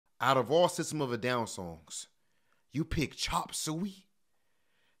Out of all System of a Down songs, you pick Chop Suey?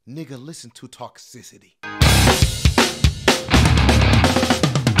 Nigga, listen to Toxicity.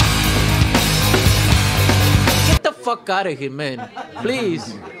 Get the fuck out of here, man.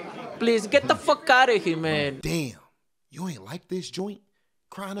 Please. Please, get the fuck out of here, man. Damn, you ain't like this joint?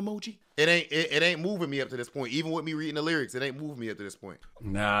 Crying emoji? It ain't moving me up to this point. Even with me reading the lyrics, it ain't moving me up to this point.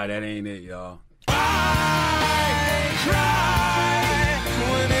 Nah, that ain't it, y'all. I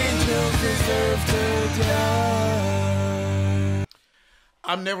cry when angels deserve to die.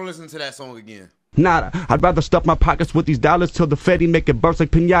 I'm never listening to that song again. Nada. I'd rather stuff my pockets with these dollars till the Fetty make it burst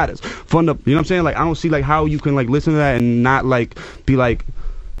like pinatas. From the, you know what I'm saying? Like, I don't see like how you can like listen to that and not like be like,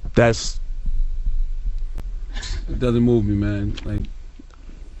 that's. It doesn't move me, man. Like.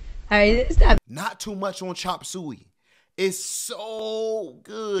 Alright, stop. Not too much on Chop Suey. It's so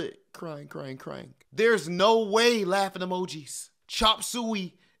good. Crying, crying, crying. There's no way laughing emojis. Chop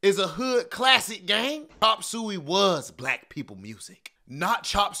Suey is a hood classic, gang. Chop Suey was black people music. Not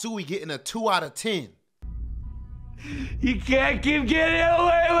Chop Suey getting a 2 out of 10. You can't keep getting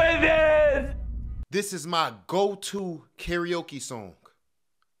away with this. This is my go-to karaoke song.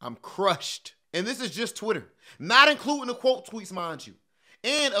 I'm crushed. And this is just Twitter. Not including the quote tweets, mind you.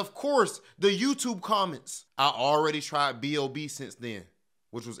 And of course, the YouTube comments. I already tried B.O.B. since then,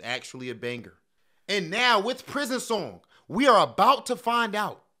 which was actually a banger. And now with Prison Song, we are about to find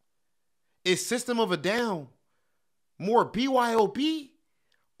out, is System of a Down more BYOB,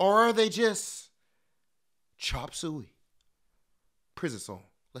 or are they just Chop Suey? Prison Song.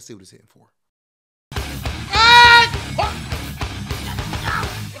 Let's see what it's hitting for.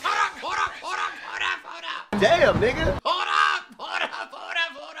 Damn, nigga. Hold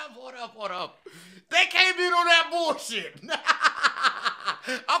up. They came in on that bullshit. I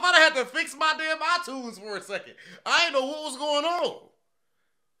thought I had to fix my damn iTunes for a second. I didn't know what was going on.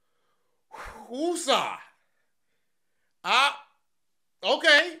 Woosah.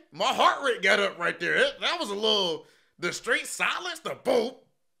 Okay, my heart rate got up right there. That was a little, the straight silence, the boom,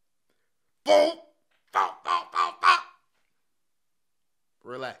 boom, boom, boom, boom, boom.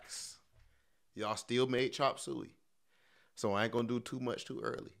 Relax. Y'all still made Chop Suey. So I ain't gonna do too much too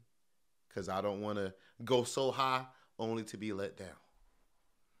early. Because I don't want to go so high only to be let down.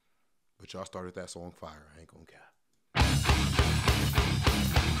 But y'all started that song fire. I ain't gonna cap.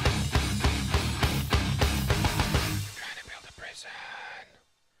 Trying to build a prison.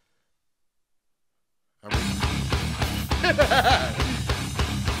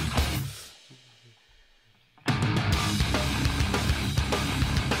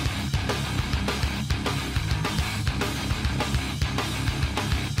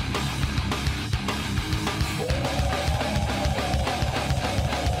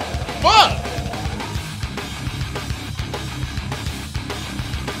 Fuck!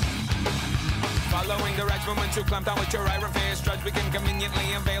 Following the right movement to clamp down with your iron fist. Drugs became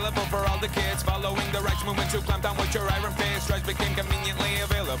conveniently available for all the kids. Following the right movement to clamp down with your iron fist. Drugs became conveniently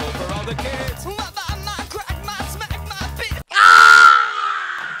available for all the kids.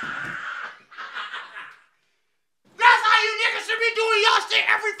 That's how you niggas should be doing y'all shit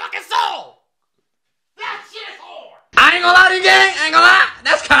every fucking song! That shit is hard! I ain't gonna lie to you, gang. I ain't gonna lie.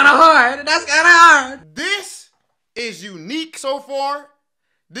 That's kind of hard. That's kind of hard. This is unique so far.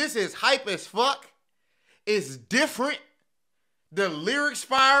 This is hype as fuck. It's different. The lyrics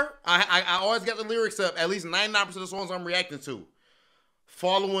fire. I always got the lyrics up. At least 99% of the songs I'm reacting to.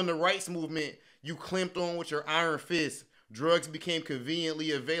 Following the rights movement, you clamped on with your iron fist. Drugs became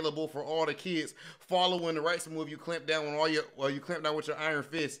conveniently available for all the kids. Following the rights movement, you clamped down on you clamped down with your iron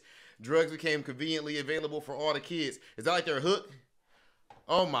fist. Drugs became conveniently available for all the kids. Is that like their hook?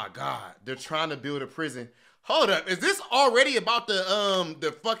 Oh my God, they're trying to build a prison. Hold up, is this already about the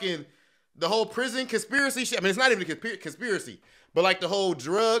whole prison conspiracy shit? I mean, it's not even a conspiracy, but like the whole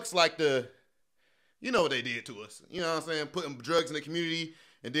drugs, like you know what they did to us. You know what I'm saying? Putting drugs in the community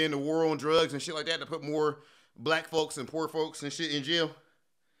and then the war on drugs and shit like that to put more black folks and poor folks and shit in jail.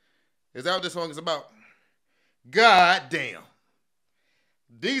 Is that what this song is about? God damn.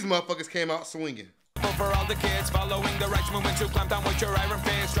 These motherfuckers came out swinging. For all the kids, following the rights movement to clamp down with your iron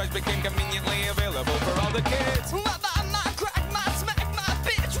fist. Drugs became conveniently available for all the kids.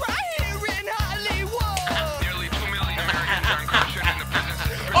 Nearly 2 million Americans are incarcerated in the prison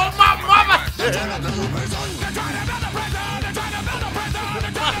system. Oh my mama! They're trying to build a prison. They're trying to build a prison. They're trying to build a prison.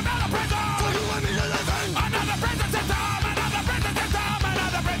 They're trying to build a prison. So you want me to listen? Another prison system. Another prison system.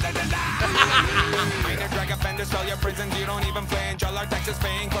 Another prison system. Minor drug offenders fill your prisons. You don't even flinch. All our taxes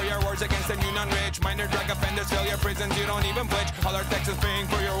paying for your wars against the new non-rich. Minor drug offenders fill your prisons. You don't even flinch. All our taxes paying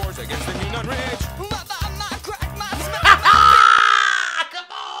for your wars against the new non-rich.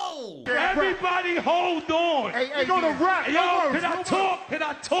 Come on! Oh. Everybody hold on. Hey, you're gonna rap. Yo, can I talk? Can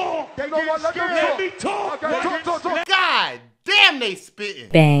I talk? They gonna Let me talk. talk. God damn, they spitting.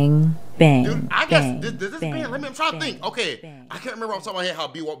 Bang, bang. Dude, I bang, guess this bang, band. I'm trying to bang, think. Okay, bang. I can't remember off the top of my head how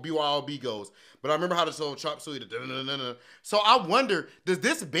BYOB goes, but I remember how this whole Chop Suey. So I wonder, does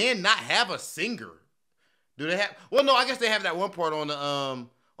this band not have a singer? Do they have? Well, no, I guess they have that one part on the on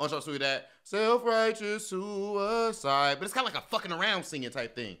Chop Suey, that self-righteous suicide, but it's kind of like a fucking around singing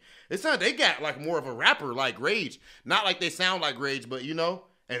type thing. It's not. They got like more of a rapper like Rage, not like they sound like Rage, but you know.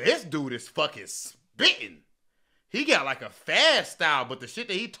 And this dude is fucking spitting. He got like a fast style, but the shit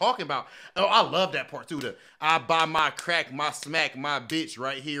that he talking about, oh, I love that part too. I buy my crack, my smack, my bitch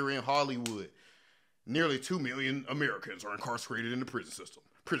right here in Hollywood. Nearly 2 million Americans are incarcerated in the prison system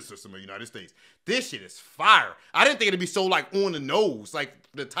of the United States. This shit is fire. I didn't think it'd be so like on the nose, like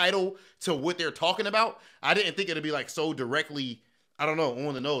the title to what they're talking about. I didn't think it'd be like so directly, I don't know,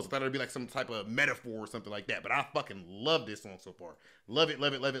 on the nose. I thought it'd be like some type of metaphor or something like that. But I fucking love this song so far. Love it,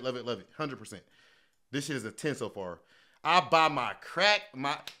 love it, love it, love it, love it. 100%. This shit is a 10 so far. I buy my crack,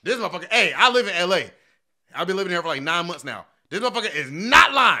 this motherfucker, hey, I live in LA. I've been living here for like 9 months now. This motherfucker is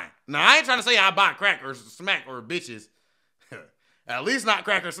not lying. Now, I ain't trying to say I buy crack or smack or bitches. At least not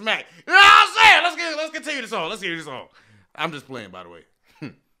crack or smack. You know what I'm saying? Let's continue the song. Let's hear this song. I'm just playing, by the way.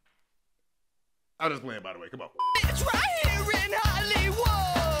 I'm just playing, by the way. Come on. It's right here in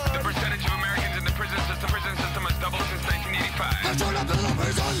Hollywood. The percentage of Americans in the prison system has doubled since 1985. They're trying to build a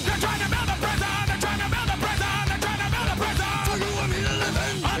prison. They're trying to build a prison. They're trying to build a prison. They're trying to build a prison. For you and me to live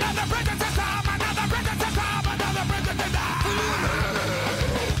in. Another prison system. Another prison system. Another prison system.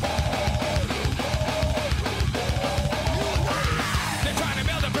 They're trying to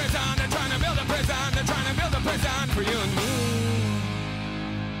build a prison. They're trying to build a prison. They're trying to build a prison for you and me.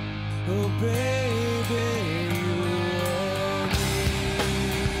 Oh, baby, you and me.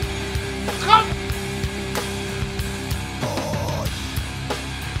 Come.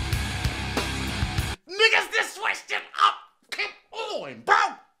 Niggas just switched it up. Come on, bro.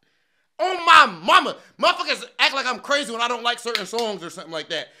 Oh, my mama. Motherfuckers act like I'm crazy when I don't like certain songs or something like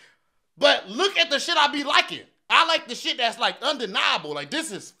that. But look at the shit I be liking. I like the shit that's like undeniable. Like,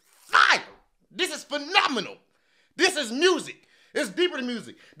 this is fire. This is phenomenal. This is music. It's deeper than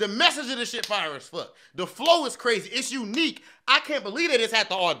music. The message of this shit fire as fuck. The flow is crazy. It's unique. I can't believe they just had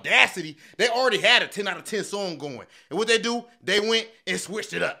the audacity. They already had a 10 out of 10 song going. And what they do, they went and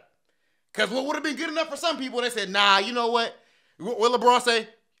switched it up. Because what would have been good enough for some people, they said, nah, you know what? What LeBron say?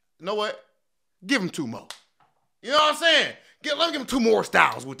 You know what? Give him 2 more. You know what I'm saying? Let me give him 2 more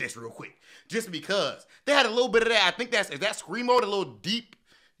styles with this real quick. Just because. They had a little bit of that. I think is that Screamo, the little deep,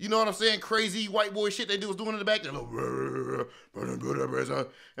 you know what I'm saying, crazy white boy shit they was doing in the back. That little,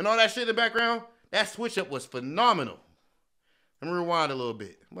 and all that shit in the background. That switch up was phenomenal. Let me rewind a little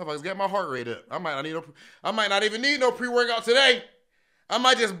bit. Motherfuckers got my heart rate up. I might not even need no pre-workout today. I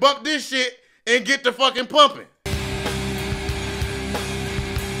might just bump this shit and get the fucking pumping.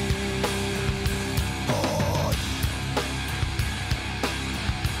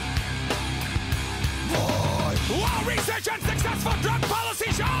 While research on successful drug policy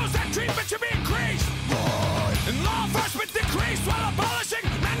shows that treatment should be increased, and law enforcement decreased while abolishing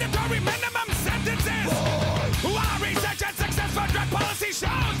mandatory minimum sentences. While research on successful drug policy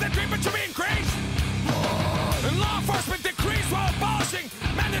shows that treatment should be increased, and law enforcement decreased while abolishing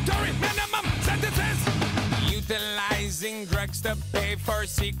mandatory minimum sentences. Utilizing drugs to pay for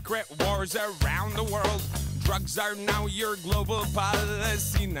secret wars around the world. Drugs are now your global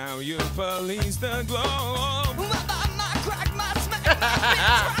policy. Now you police the globe. My crack, my smack, my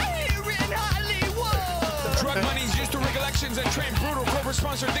bitch right here in Hollywood. Drug money's used to rig elections and train brutal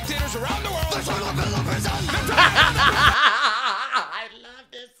corporate-sponsored dictators around the world. They're trying to build a prison. I love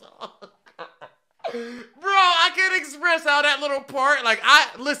this song. Bro, I can't express how that little part, like,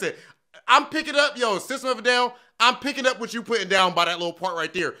 listen, I'm picking up, System of a Down, I'm picking up what you putting down by that little part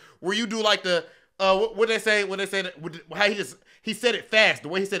right there, where you do like the, what they say, how he said it fast, the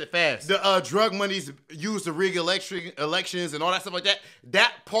way he said it fast. The drug money's used to rig elections and all that stuff like that.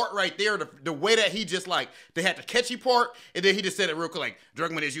 That part right there, the way that he just like, they had the catchy part, and then he just said it real quick, like,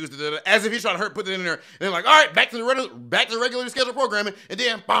 drug money is used to, as if he's trying to put it in there. And then like, all right, back to the regularly scheduled programming, and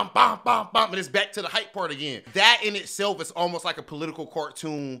then bam, bam, bam, bam, and it's back to the hype part again. That in itself is almost like a political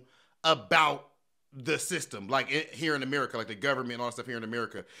cartoon about the system, like here in America, like the government and all that stuff here in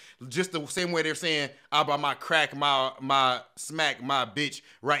America. Just the same way they're saying, I buy my crack, my smack, my bitch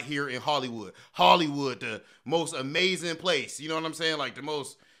right here in Hollywood. Hollywood, the most amazing place. You know what I'm saying? Like the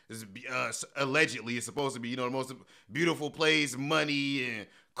most, allegedly, it's supposed to be, the most beautiful place, money and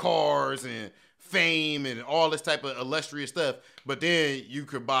cars and fame and all this type of illustrious stuff. But then you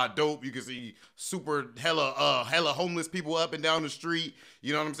could buy dope. You could see super hella homeless people up and down the street.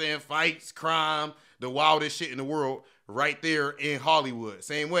 You know what I'm saying? Fights, crime, the wildest shit in the world right there in Hollywood.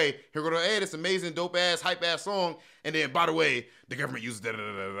 Same way, here go to, hey, this amazing, dope ass, hype ass song. And then, by the way, the government uses da da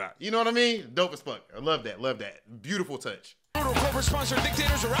da da da. You know what I mean? Dope as fuck. I love that. Love that. Beautiful touch. Corporate-sponsored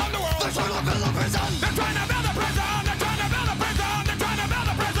dictators around the world. They're trying to build a prison. They're trying to build a prison. They're trying to build a prison. They're trying to build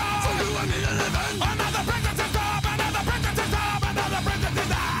a prison. For you and me to live in. Another prison system. Another prison system. Another prison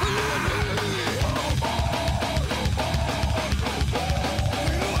system.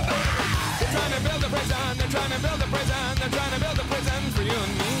 They're trying to build a prison. They're trying to build a prison. They're trying to build a prison for you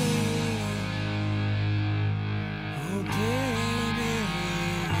and me. Oh, baby.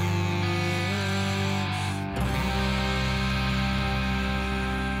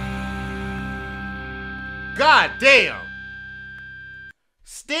 God damn.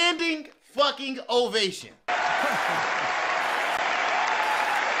 Standing fucking ovation.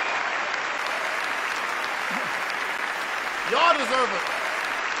 Y'all deserve a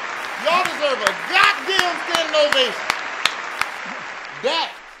goddamn standing ovation.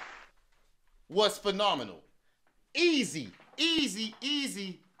 That was phenomenal. Easy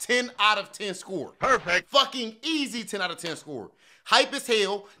 10 out of 10 score. Perfect. Fucking easy 10 out of 10 score. Hype as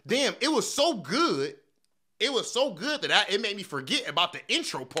hell. Damn, it was so good. It was so good that it made me forget about the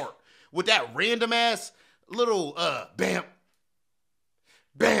intro part with that random ass little bam,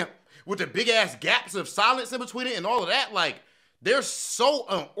 bam, with the big ass gaps of silence in between it and all of that. Like, they're so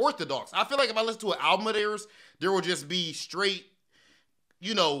unorthodox. I feel like if I listen to an album of theirs, there will just be straight,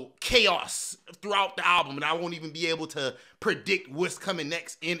 you know, chaos throughout the album, and I won't even be able to predict what's coming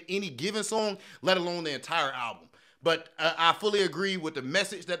next in any given song, let alone the entire album. But I fully agree with the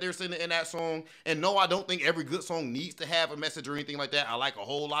message that they're sending in that song. And no, I don't think every good song needs to have a message or anything like that. I like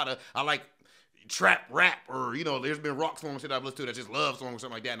I like trap rap, or, you know, there's been rock songs that I've listened to that just love songs or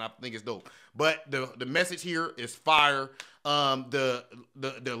something like that, and I think it's dope. But the message here is fire. The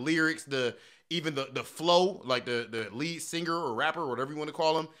lyrics, even the flow, like the lead singer or rapper or whatever you want to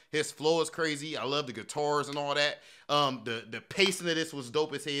call him, his flow is crazy. I love the guitars and all that. The pacing of this was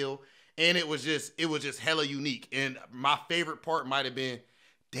dope as hell. And it was just hella unique. And my favorite part might have been,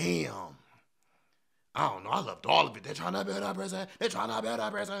 damn, I don't know, I loved all of it. They're trying to build a prison. They're trying to build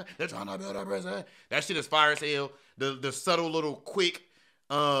a prison. They're trying to build a prison. That shit is fire as hell. The subtle little quick,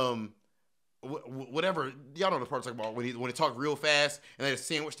 whatever, y'all know the part I'm talking about, when he talked real fast and they just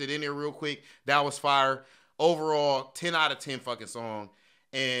sandwiched it in there real quick. That was fire. Overall, 10 out of 10 fucking song.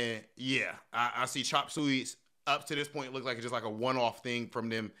 And yeah, I see Chop Suey's up to this point look like it's just like a one-off thing from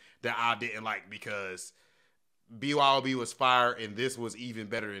them that I didn't like, because BYOB was fire and this was even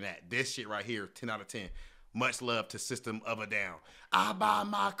better than that. This shit right here, 10 out of 10. Much love to System of a Down. I buy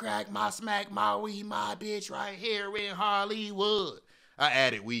my crack, my smack, my weed, my bitch right here in Hollywood. I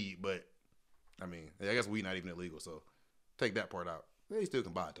added weed, but I mean, I guess weed not even illegal, so take that part out. You still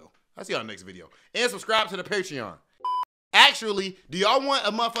can buy it though. I'll see y'all next video. And subscribe to the Patreon. Actually, do y'all want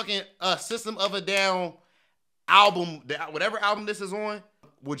a motherfucking System of a Down album, whatever album this is on?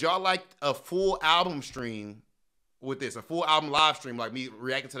 Would y'all like a full album stream with this, a full album live stream, like me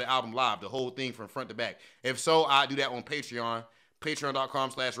reacting to the album live, the whole thing from front to back? If so, I do that on Patreon,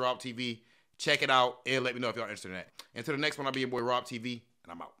 patreon.com/RobTV. Check it out and let me know if y'all interested in that. Until the next one, I'll be your boy Rob TV,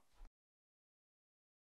 and I'm out.